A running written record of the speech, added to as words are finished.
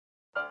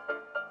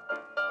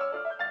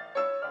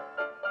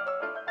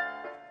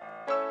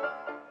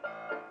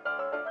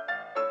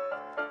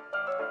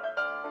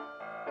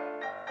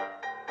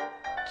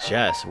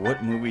Jess,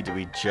 what movie did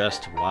we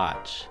just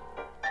watch?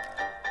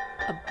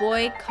 A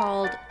Boy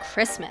Called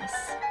Christmas.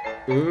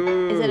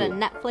 Ooh. Is it a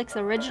Netflix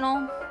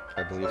original?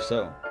 I believe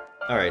so.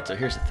 All right, so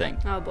here's the thing.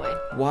 Oh boy.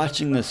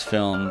 Watching this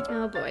film,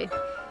 Oh boy.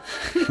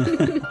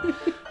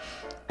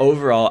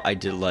 overall, I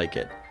did like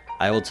it.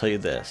 I will tell you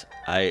this.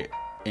 I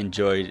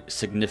enjoyed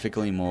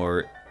significantly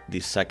more the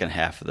second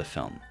half of the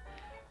film.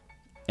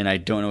 And I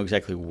don't know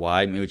exactly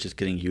why. Maybe it's just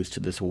getting used to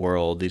this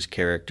world, these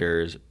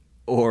characters,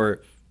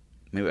 or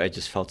maybe I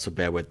just felt so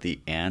bad with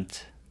the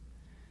aunt,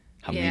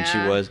 how mean she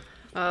was.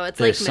 Oh, it's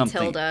There's like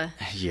Matilda.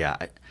 Yeah.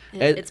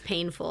 It's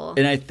painful.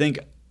 And I think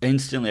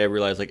instantly I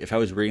realized, like, if I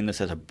was reading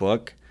this as a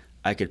book,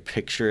 I could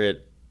picture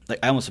it. Like,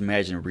 I almost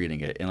imagine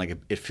reading it and, like,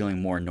 it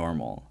feeling more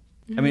normal.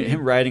 Mm-hmm. I mean,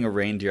 him riding a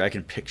reindeer, I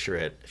can picture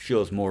it. It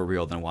feels more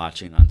real than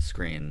watching on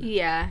screen.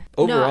 Yeah.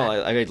 Overall,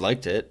 I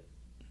liked it.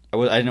 I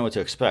didn't know what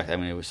to expect. I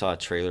mean, we saw a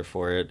trailer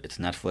for it. It's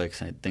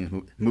Netflix, and I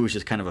think movies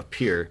just kind of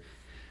appear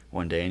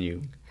one day, and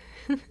you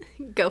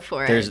go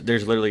for it.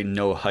 There's literally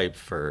no hype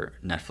for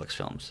Netflix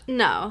films.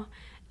 No,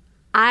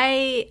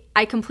 I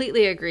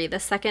completely agree. The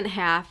second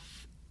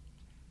half,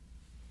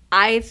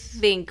 I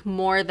think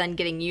more than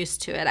getting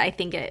used to it, I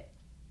think it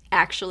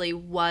actually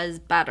was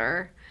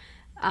better.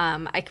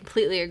 I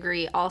completely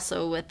agree.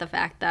 Also with the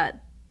fact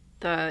that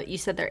you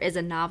said there is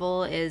a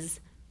novel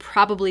is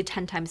probably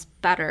 10 times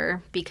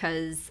better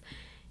because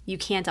you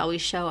can't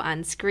always show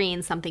on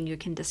screen something you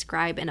can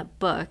describe in a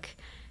book.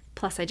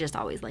 Plus, I just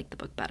always like the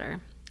book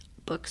better.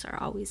 Books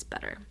are always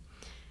better.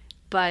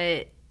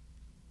 But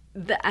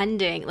the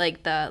ending,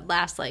 like the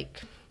last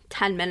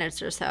 10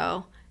 minutes or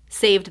so,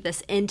 saved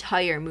this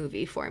entire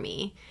movie for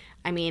me.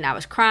 I mean, I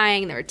was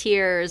crying, there were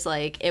tears,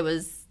 it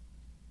was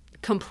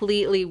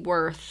completely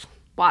worth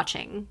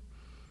watching.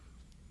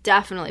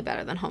 Definitely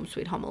better than Home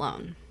Sweet Home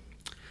Alone.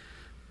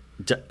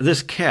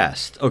 This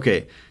cast,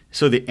 okay,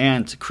 so the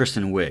aunt,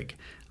 Kristen Wiig.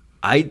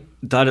 I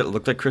thought it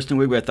looked like Kristen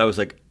Wiig, but I thought it was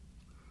like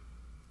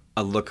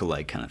a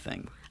look-alike kind of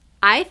thing.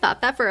 I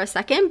thought that for a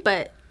second,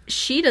 but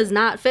she does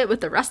not fit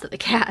with the rest of the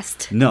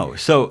cast. No,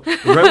 so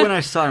right when I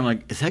saw it, I'm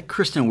like, is that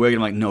Kristen Wiig? And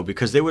I'm like, no,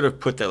 because they would have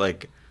put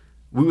that,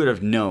 we would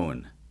have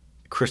known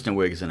Kristen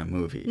Wiig is in a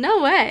movie.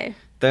 No way.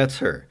 That's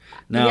her.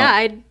 Now,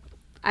 yeah,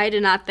 I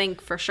did not think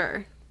for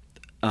sure.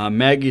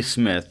 Maggie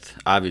Smith,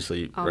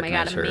 obviously, oh my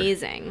god, her.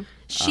 amazing.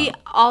 She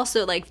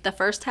also, the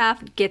first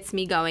half gets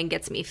me going,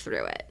 gets me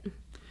through it.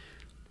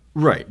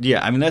 Right,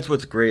 yeah. I mean, that's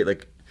what's great.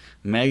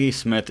 Maggie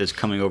Smith is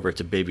coming over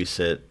to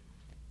babysit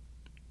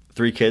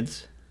 3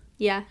 kids.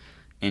 Yeah.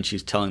 And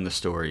she's telling the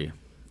story,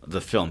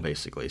 the film,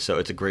 basically. So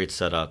it's a great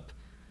setup.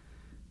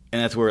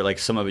 And that's where,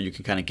 some of it you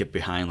can kind of get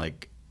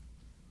behind,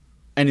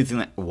 anything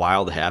that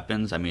wild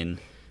happens. I mean,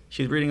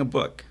 she's reading a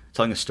book,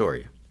 telling a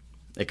story.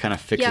 It kind of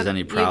fixes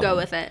any problem. You go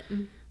with it.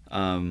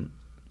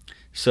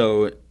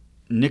 So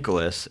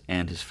Nicholas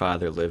and his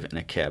father live in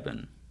a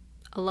cabin.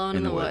 Alone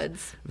in the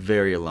woods.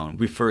 Very alone.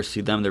 We first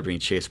see them, they're being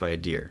chased by a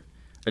deer.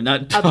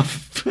 Not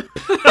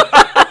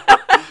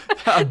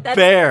a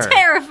bear.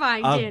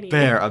 Terrifying, Danny.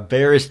 A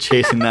bear is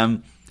chasing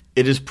them.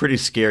 It is pretty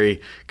scary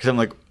because I'm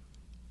like,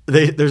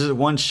 there's this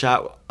one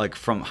shot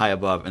from high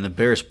above, and the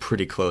bear is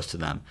pretty close to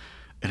them,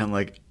 and I'm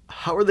like,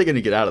 how are they going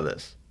to get out of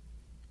this?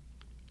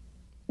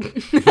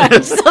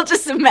 I'm still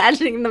just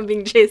imagining them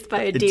being chased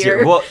by a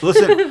deer. Well,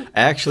 listen,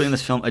 actually in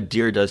this film, a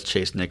deer does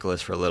chase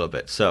Nicholas for a little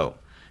bit, so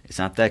it's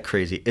not that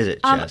crazy, is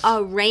it, Jess?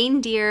 A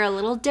reindeer, a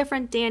little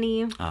different,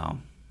 Danny. Oh.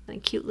 A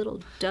cute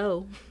little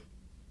doe.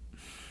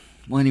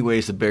 Well,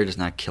 anyways, the bear does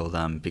not kill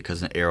them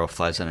because an arrow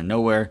flies out of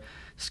nowhere,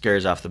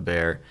 scares off the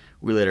bear.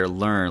 We later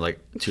learn,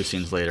 2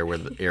 scenes later, where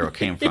the arrow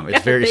came from.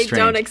 It's very strange. They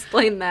don't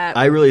explain that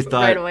I really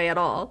thought right away at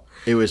all.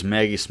 It was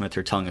Maggie Smith,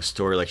 her telling a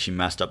story, she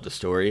messed up the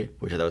story,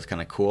 which I thought was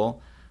kind of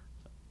cool.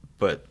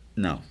 But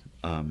no.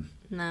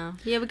 No.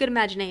 You have a good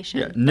imagination.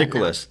 Yeah,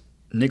 Nicholas.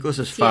 No.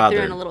 Nicholas's See, father. I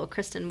threw in a little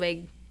Kristen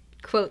Wiig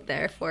quote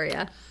there for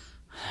you.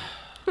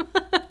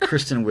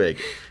 Kristen Wiig.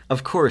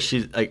 Of course,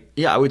 she's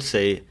I would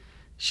say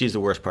she's the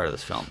worst part of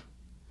this film.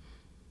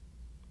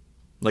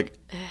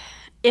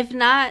 If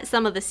not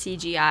some of the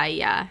CGI,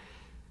 yeah.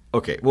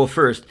 Okay, well,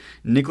 first,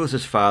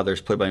 Nicholas's father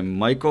is played by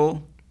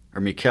Michael.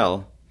 I've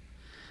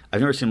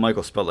never seen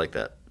Michael spelled like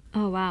that.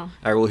 Oh, wow. All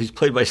right, well, he's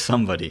played by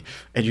somebody,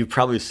 and you've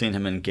probably seen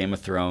him in Game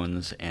of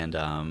Thrones and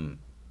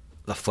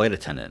The Flight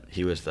Attendant.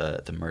 He was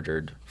the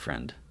murdered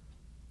friend.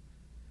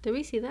 Did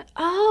we see that?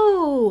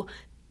 Oh,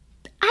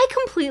 I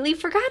completely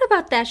forgot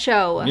about that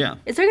show. Yeah.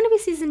 Is there going to be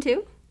season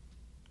 2?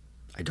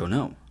 I don't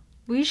know.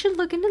 We should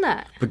look into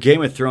that. But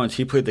Game of Thrones,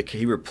 he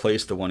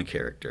replaced the one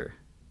character.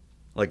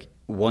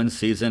 One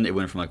season, it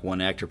went from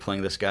one actor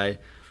playing this guy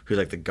who's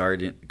the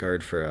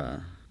guard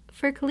for...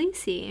 For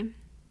Khaleesi.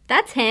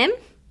 That's him?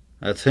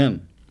 That's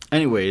him.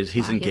 Anyways,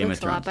 he's in Game of Thrones.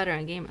 He looks a lot better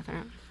in Game of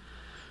Thrones.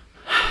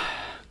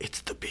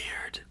 It's the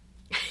beard.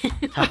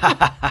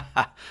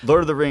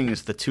 Lord of the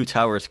Rings, The Two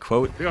Towers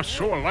quote. They are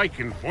so alike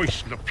in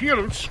voice and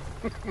appearance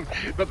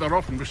that they're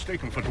often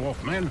mistaken for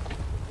dwarf men.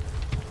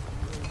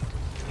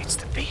 It's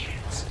the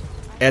beards.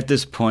 At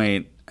this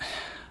point,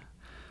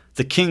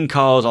 the king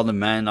calls all the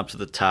men up to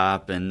the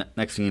top, and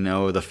next thing you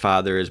know, the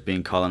father is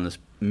being called on this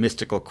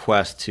mystical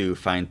quest to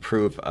find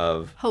proof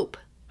of Hope.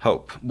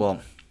 hope.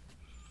 Well,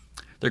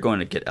 they're going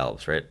to get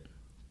elves, right?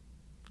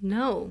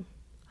 No.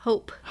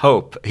 Hope.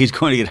 Hope. He's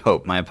going to get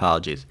hope. My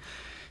apologies.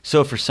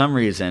 So for some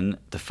reason,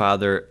 the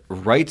father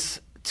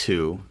writes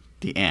to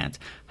the aunt.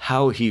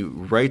 How he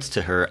writes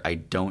to her, I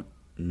don't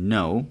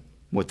know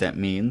what that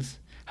means.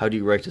 How do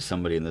you write to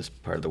somebody in this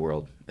part of the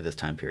world at this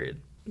time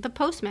period? The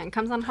postman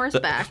comes on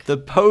horseback. The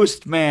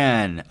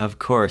postman, of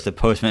course. The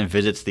postman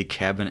visits the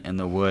cabin in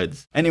the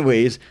woods.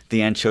 Anyways,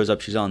 the aunt shows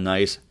up. She's all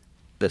nice.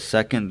 The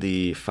second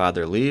the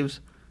father leaves,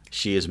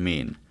 she is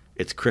mean.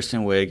 It's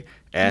Kristen Wiig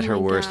at her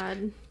worst.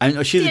 God. I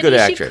know she's Danny, a good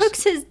actress. She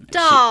cooks his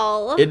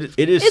doll. It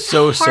is it's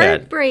so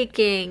sad.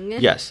 Heartbreaking.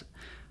 Yes.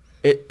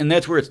 And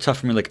that's where it's tough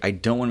for me. Like, I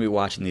don't want to be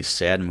watching these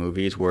sad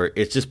movies where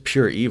it's just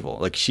pure evil.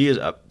 Like, she is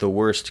the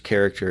worst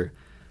character.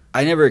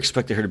 I never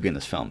expected her to be in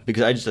this film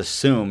because I just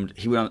assumed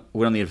he went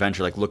on the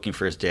adventure, like, looking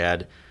for his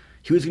dad.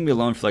 He was going to be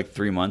alone for, like,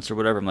 3 months or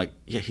whatever. I'm like,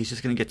 yeah, he's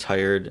just going to get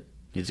tired.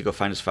 Needs to go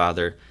find his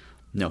father.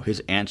 No,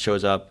 his aunt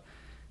shows up.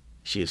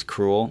 She is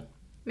cruel.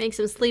 Makes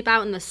him sleep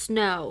out in the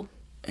snow.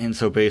 And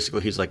so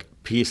basically he's like,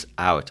 peace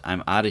out.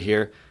 I'm out of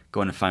here.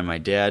 Going to find my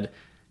dad.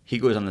 He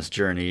goes on this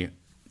journey.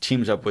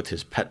 Teams up with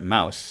his pet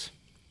mouse.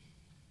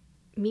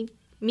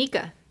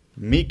 Mika.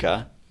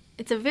 Mika.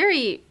 It's a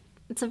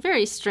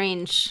very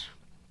strange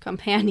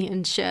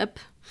companionship.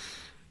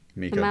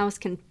 Mika. The mouse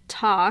can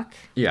talk.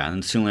 Yeah,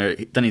 and soon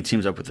later, then he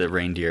teams up with the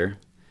reindeer.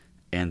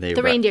 And The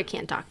reindeer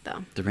can't talk,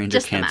 though. The reindeer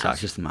Just can't the mouse. talk,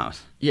 just the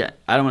mouse. Yeah,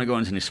 I don't want to go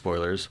into any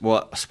spoilers.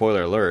 Well,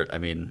 spoiler alert, I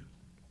mean,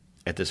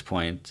 at this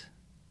point,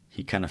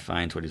 he kind of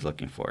finds what he's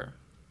looking for.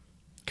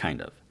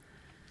 Kind of.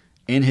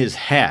 In his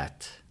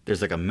hat,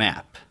 there's like a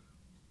map.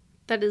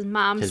 That his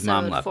mom His sewed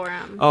mom left. for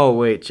him. Oh,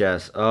 wait,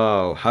 Jess.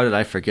 Oh, how did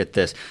I forget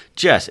this?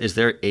 Jess, is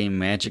there a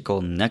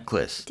magical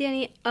necklace?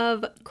 Danny,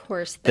 of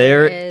course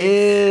There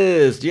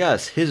is. is.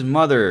 Yes, his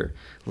mother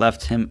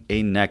left him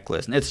a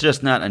necklace. And it's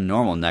just not a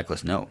normal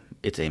necklace, no.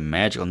 It's a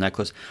magical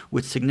necklace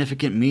with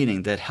significant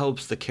meaning that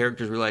helps the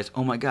characters realize,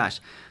 oh my gosh,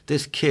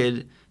 this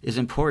kid is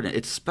important.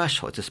 It's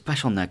special. It's a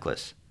special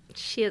necklace.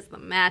 She has the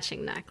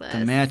matching necklace.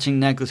 The matching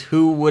necklace.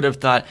 Who would have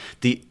thought?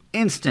 The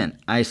instant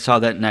I saw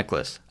that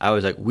necklace, I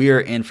was like, we are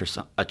in for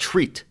a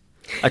treat.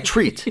 A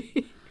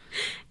treat.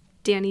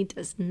 Danny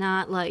does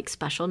not like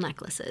special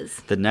necklaces.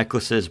 The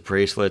necklaces,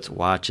 bracelets,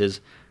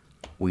 watches.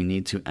 We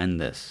need to end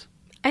this.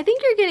 I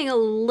think you're getting a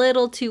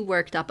little too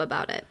worked up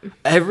about it.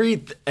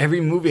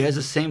 Every movie has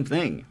the same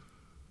thing.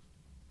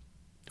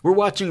 We're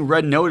watching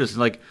Red Notice and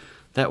like,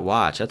 that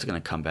watch, that's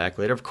going to come back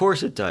later. Of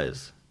course it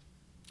does.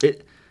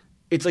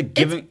 It's like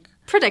giving... It's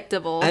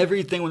predictable.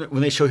 Everything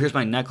when they show, here's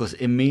my necklace,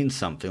 it means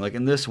something. Like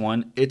in this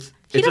one,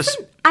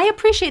 I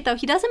appreciate, though,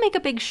 he doesn't make a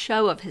big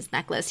show of his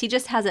necklace. He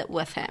just has it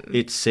with him.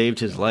 It saved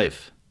his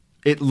life.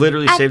 It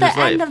literally saved his life.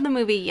 At the end of the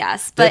movie,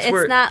 yes. But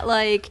That's not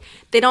like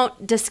they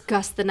don't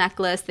discuss the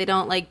necklace. They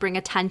don't like bring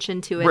attention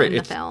to it in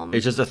the film.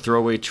 It's just a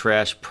throwaway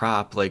trash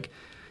prop. Like,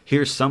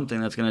 here's something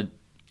that's going to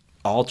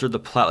alter the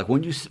plot. Like,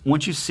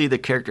 once you see the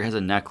character has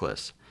a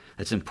necklace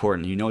that's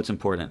important, you know it's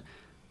important,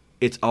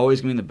 it's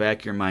always going to be in the back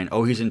of your mind,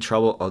 oh, he's in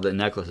trouble. Oh, the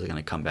necklace is going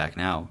to come back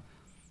now.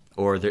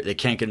 Or they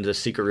can't get into the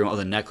secret room. Oh,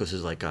 the necklace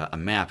is like a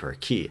map or a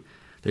key.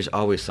 There's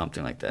always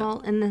something like that. Well,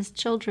 in this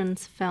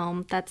children's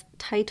film that's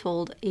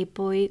titled A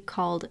Boy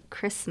Called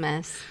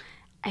Christmas,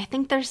 I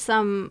think there's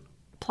some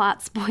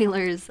plot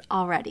spoilers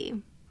already.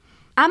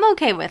 I'm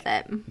okay with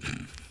it.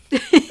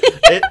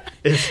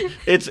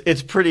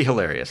 It's pretty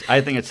hilarious. I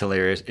think it's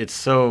hilarious. It's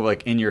so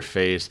like in your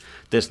face.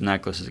 This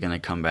necklace is going to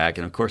come back,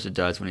 and of course it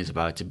does when he's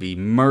about to be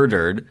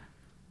murdered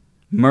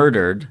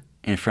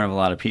in front of a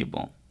lot of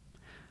people.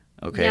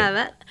 Okay.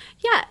 Yeah.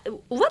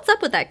 What's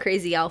up with that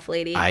crazy elf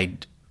lady?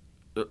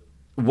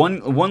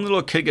 One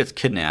little kid gets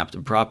kidnapped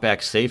and brought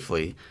back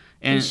safely,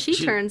 and she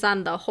turns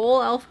on the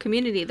whole elf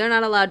community. They're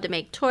not allowed to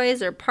make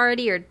toys or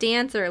party or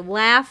dance or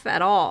laugh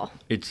at all.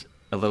 It's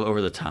a little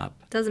over the top.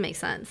 Doesn't make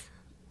sense.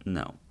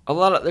 No.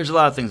 There's a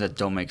lot of things that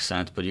don't make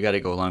sense, but you got to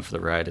go along for the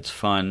ride. It's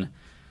fun.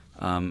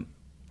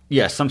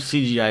 Yeah, some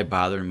CGI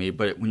bothered me,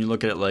 but when you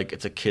look at it like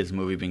it's a kid's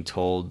movie being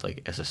told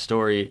like as a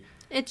story,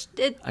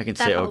 I can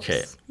say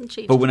okay.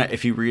 But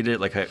if you read it,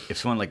 like if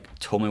someone like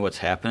told me what's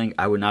happening,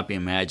 I would not be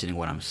imagining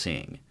what I'm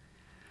seeing.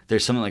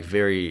 There's something like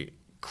very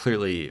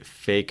clearly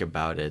fake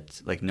about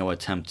it, like no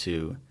attempt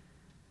to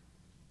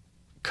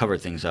cover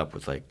things up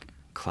with like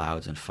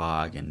clouds and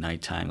fog and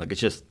nighttime. Like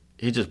he's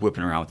just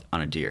whipping around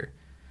on a deer.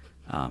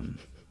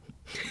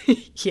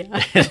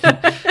 Yeah,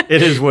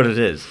 it is what it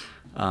is.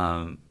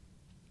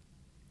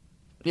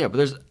 Yeah,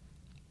 but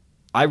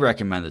I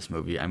recommend this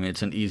movie. I mean,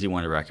 it's an easy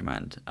one to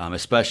recommend,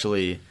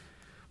 especially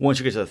once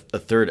you get to the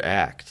third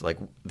act, like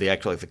the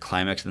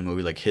climax of the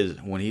movie, like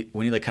when he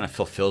like kind of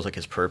fulfills like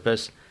his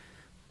purpose.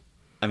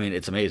 I mean,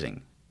 it's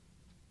amazing.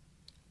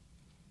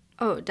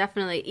 Oh,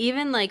 definitely.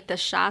 Even like the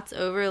shots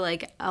over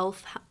like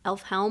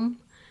Elfhelm.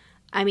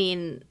 I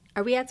mean,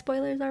 are we at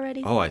spoilers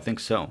already? Oh, I think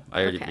so.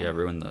 I already Okay.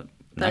 ruined the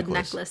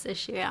necklace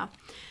issue. Yeah.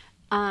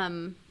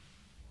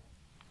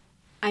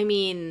 I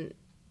mean,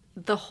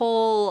 the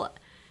whole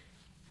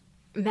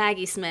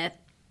Maggie Smith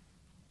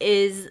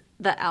is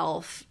the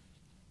elf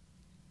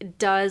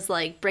does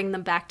like bring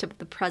them back to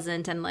the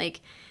present, and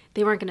like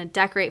they weren't going to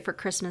decorate for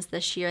Christmas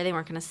this year. They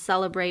weren't going to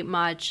celebrate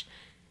much.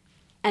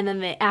 And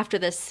then after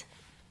this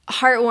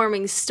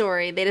heartwarming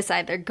story, they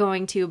decide they're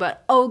going to,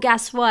 but oh,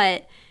 guess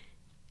what?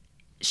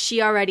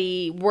 She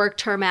already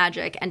worked her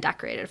magic and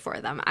decorated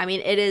for them. I mean,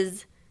 it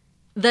is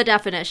the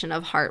definition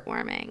of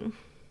heartwarming.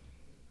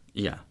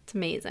 Yeah. It's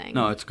amazing.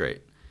 No, it's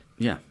great.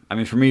 Yeah. I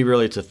mean, for me,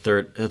 really, it's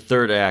the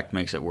third act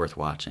makes it worth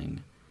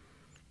watching.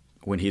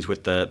 When he's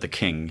with the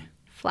king.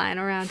 Flying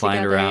around,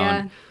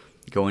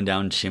 going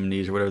down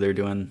chimneys or whatever they're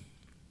doing.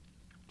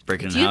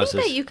 Breaking in houses. houses. Do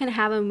you think that you can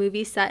have a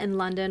movie set in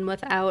London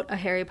without a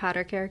Harry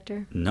Potter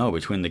character? No,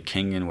 between the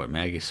king and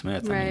Maggie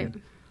Smith. Right. I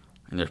mean,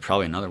 and there's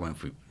probably another one,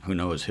 who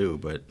knows who,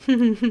 but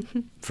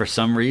for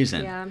some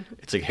reason,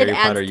 it's like Harry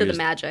Potter adds to the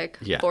magic,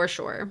 for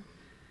sure.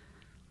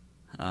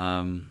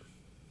 Yeah,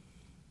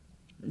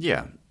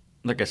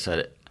 like I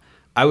said,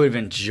 I would have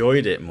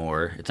enjoyed it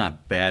more. It's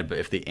not bad, but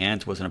if the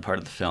aunt wasn't a part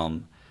of the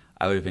film,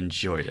 I would have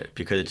enjoyed it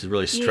because it's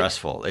really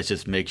stressful. It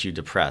just makes you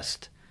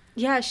depressed.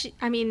 Yeah,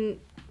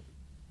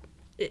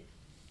 it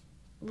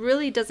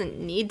really doesn't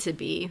need to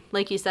be.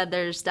 Like you said,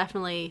 there's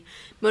definitely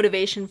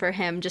motivation for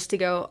him just to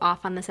go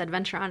off on this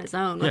adventure on his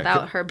own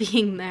without her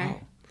being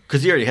there.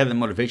 Because he already had the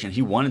motivation.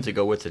 He wanted to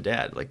go with the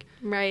dad.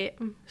 Right.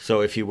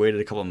 So if he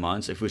waited a couple of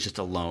months, if he was just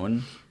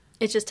alone...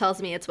 It just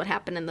tells me it's what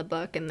happened in the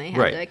book, and they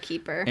had to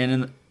keep her.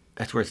 And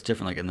that's where it's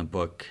different. Like in the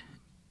book,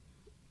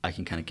 I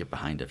can kind of get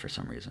behind it for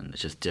some reason.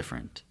 It's just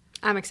different.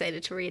 I'm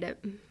excited to read it.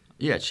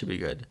 Yeah, it should be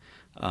good.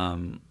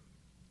 One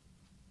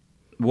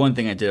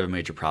thing I did have a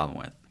major problem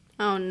with.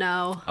 Oh,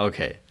 no.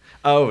 Okay.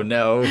 Oh,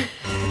 no. No.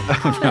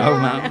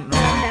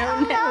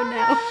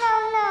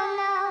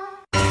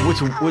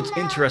 What's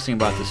interesting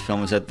about this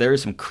film is that there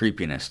is some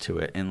creepiness to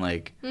it. And,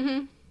 like,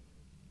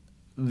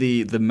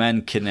 the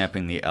men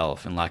kidnapping the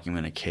elf and locking him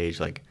in a cage,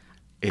 like,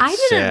 it's I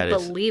sad.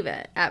 didn't believe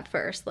it at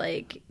first.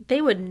 Like,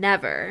 they would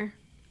never.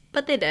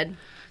 But they did.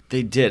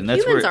 They did. And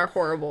that's Humans are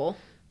horrible.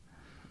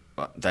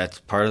 That's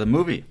part of the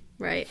movie.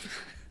 Right.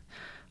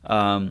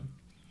 But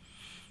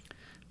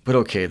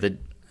okay,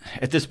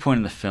 at this point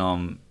in the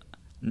film,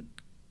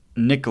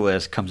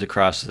 Nicholas comes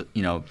across,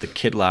 the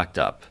kid locked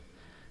up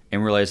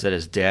and realizes that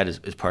his dad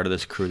is part of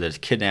this crew that has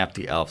kidnapped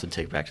the elf to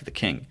take back to the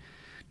king.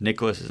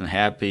 Nicholas isn't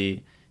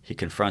happy. He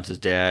confronts his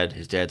dad.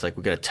 His dad's like,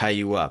 we got to tie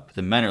you up.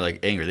 The men are like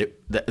angry.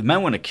 The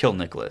men want to kill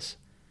Nicholas.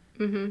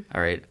 Mm-hmm.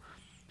 All right.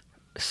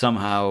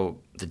 Somehow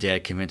the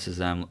dad convinces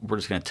them, we're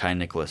just going to tie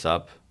Nicholas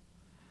up.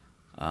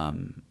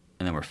 And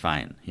then we're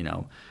fine,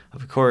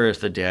 Of course,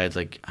 the dad's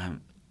like,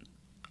 I'm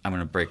going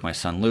to break my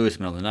son loose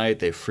in the middle of the night.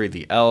 They free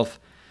the elf.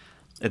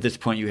 At this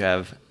point, you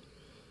have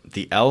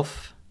the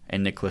elf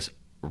and Nicholas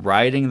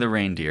riding the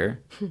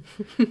reindeer.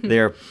 They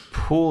are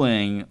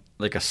pulling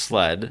like a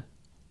sled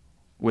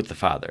with the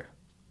father.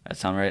 That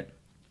sound right?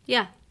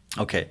 Yeah.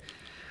 Okay.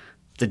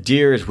 The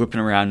deer is whipping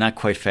around, not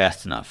quite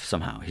fast enough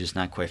somehow. He's just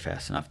not quite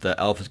fast enough. The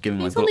elf is giving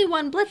him He's only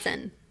one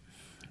Blitzen.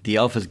 The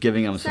elf is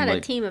giving him it's some, not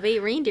a team of 8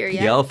 reindeer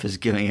yet. The elf is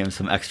giving him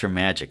some extra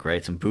magic,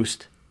 right? Some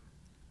boost.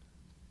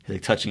 He's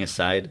like touching his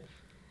side.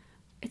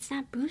 It's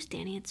not boost,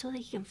 Danny. It's so that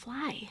he can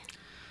fly.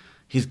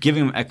 He's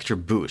giving him extra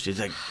boost. He's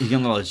like, he's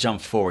getting a little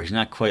jump forward. He's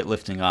not quite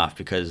lifting off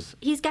because...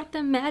 He's got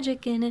the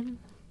magic in him.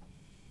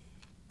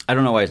 I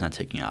don't know why he's not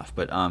taking off,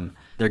 but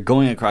they're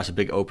going across a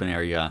big open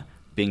area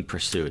being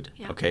pursued,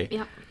 okay?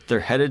 Yep. They're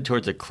headed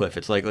towards a cliff.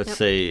 It's like, let's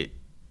say,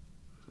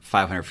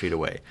 500 feet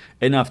away.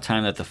 Enough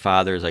time that the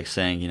father is like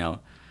saying,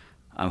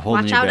 I'm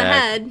holding Watch you out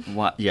back.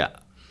 ahead. Yeah.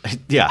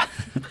 Yeah.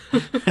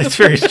 It's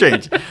very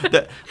strange.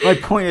 My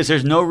point is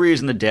there's no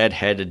reason the dad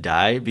had to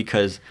die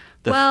because...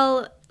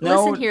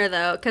 Listen here,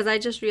 though, because I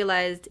just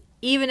realized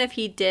even if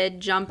he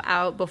did jump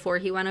out before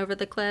he went over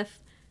the cliff,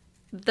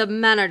 the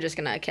men are just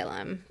going to kill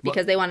him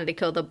because they wanted to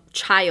kill the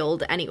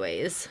child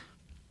anyways.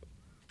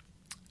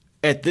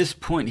 At this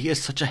point, he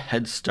has such a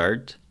head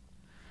start.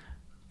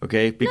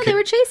 Okay? No, they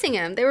were chasing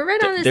him. They were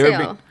right on his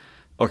tail.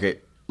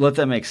 Okay, let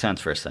that make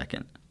sense for a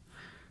second.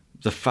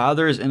 The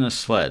father is in a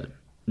sled,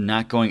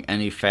 not going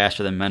any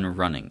faster than men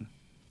running.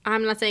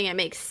 I'm not saying it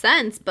makes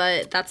sense,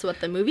 but that's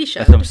what the movie showed.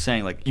 That's what I'm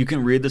saying. Like, you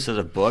can read this as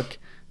a book,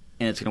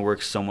 and it's going to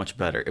work so much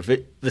better.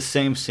 The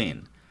same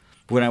scene.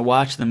 When I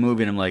watch the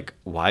movie, and I'm like,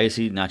 why is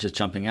he not just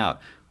jumping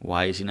out?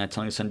 Why is he not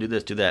telling his son, do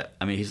this, do that?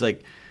 I mean, he's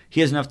like,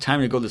 he has enough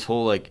time to go this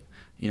whole, like,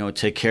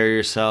 take care of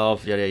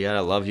yourself, yada, yada,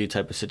 I love you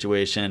type of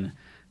situation,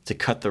 to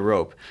cut the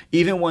rope.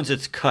 Even once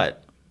it's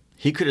cut,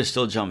 he could have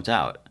still jumped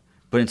out,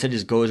 but instead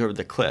just goes over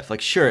the cliff. Like,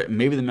 sure,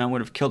 maybe the man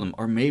would have killed him,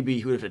 or maybe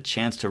he would have had a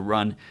chance to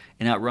run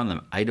and outrun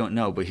them. I don't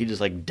know, but he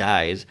just, like,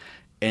 dies,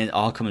 and it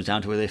all comes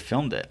down to where they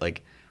filmed it.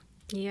 Like,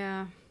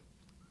 yeah.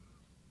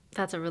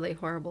 That's a really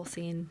horrible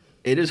scene.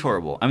 It is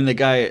horrible. I mean, the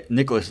guy,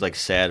 Nicholas, is, like,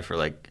 sad for,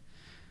 like,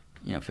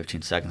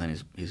 15 seconds,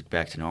 and he's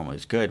back to normal.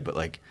 He's good, but,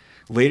 like,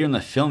 later in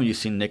the film, you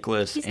see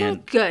Nicholas He's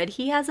not good.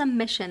 He has a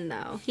mission,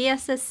 though. He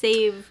has to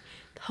save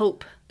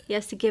Hope. He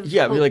has to give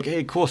Yeah, hope. be like,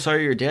 hey, cool,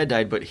 sorry your dad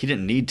died, but he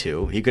didn't need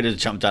to. He could have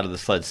jumped out of the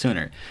sled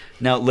sooner.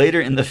 Now,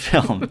 later in the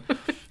film,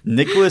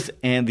 Nicholas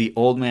and the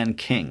Old Man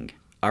King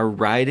are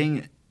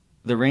riding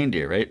the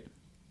reindeer, right?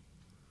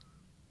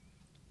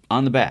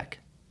 On the back.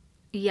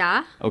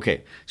 Yeah.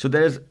 Okay, so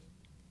there's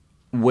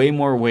way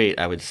more weight,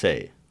 I would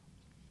say,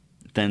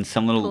 than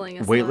some little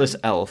Pulling a weightless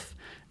sled. elf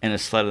and a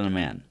sled and a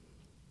man.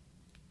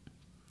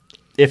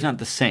 If not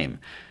the same.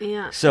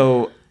 Yeah.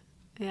 So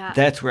Yeah.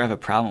 that's where I have a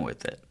problem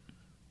with it.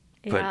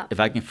 But yeah. if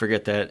I can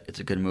forget that,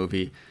 it's a good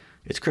movie.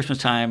 It's Christmas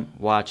time.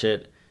 Watch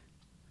it.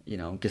 You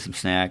know, get some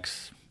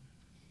snacks,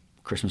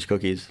 Christmas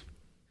cookies.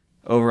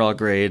 Overall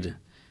grade,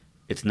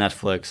 it's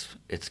Netflix.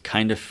 It's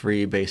kind of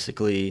free,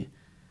 basically.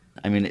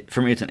 I mean,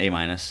 for me, it's an A-.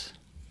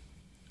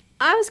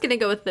 I was gonna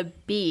go with the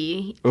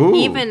B, Ooh.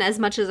 even as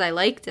much as I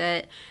liked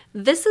it.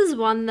 This is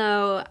one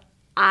though.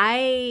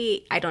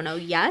 I don't know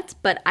yet,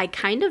 but I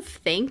kind of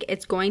think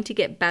it's going to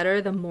get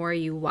better the more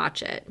you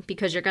watch it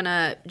because you're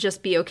gonna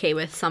just be okay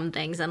with some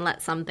things and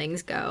let some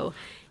things go,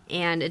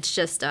 and it's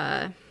just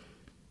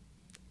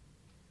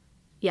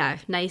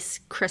nice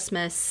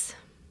Christmas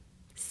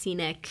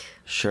scenic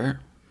Sure.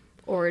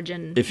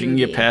 origin. If you can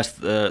movie. get past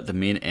the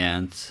mean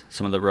ants,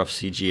 some of the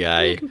rough you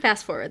CGI, can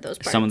fast forward those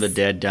parts. some of the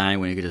dad dying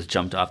when he just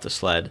jumped off the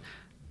sled,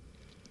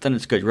 then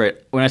it's good. Right.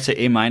 When I say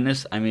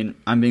A-, I mean,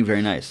 I'm being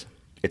very nice.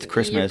 It's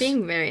Christmas. You're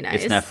being very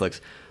nice. It's Netflix.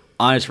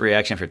 Honest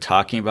reaction after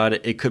talking about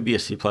it, it could be a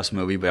C+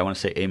 movie, but I want to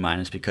say A-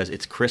 because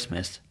it's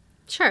Christmas.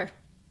 Sure.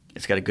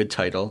 It's got a good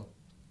title.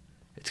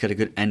 It's got a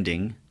good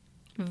ending.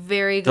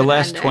 Very good. The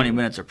last ending. 20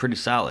 minutes are pretty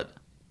solid.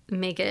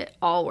 Make it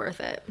all worth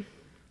it,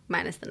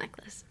 minus the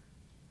necklace.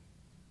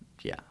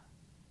 Yeah.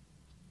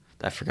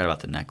 I forgot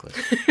about the necklace.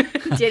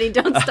 Danny,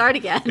 don't start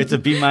again. It's a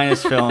B-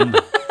 film.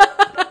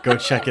 Go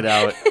check it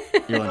out.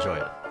 You'll enjoy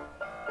it.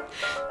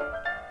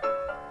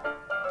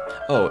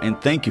 Oh, and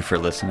thank you for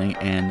listening,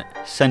 and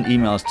send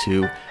emails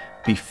to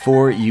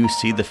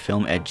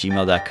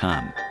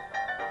beforeyouseethefilm@gmail.com.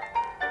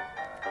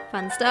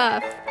 Fun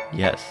stuff.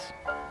 Yes.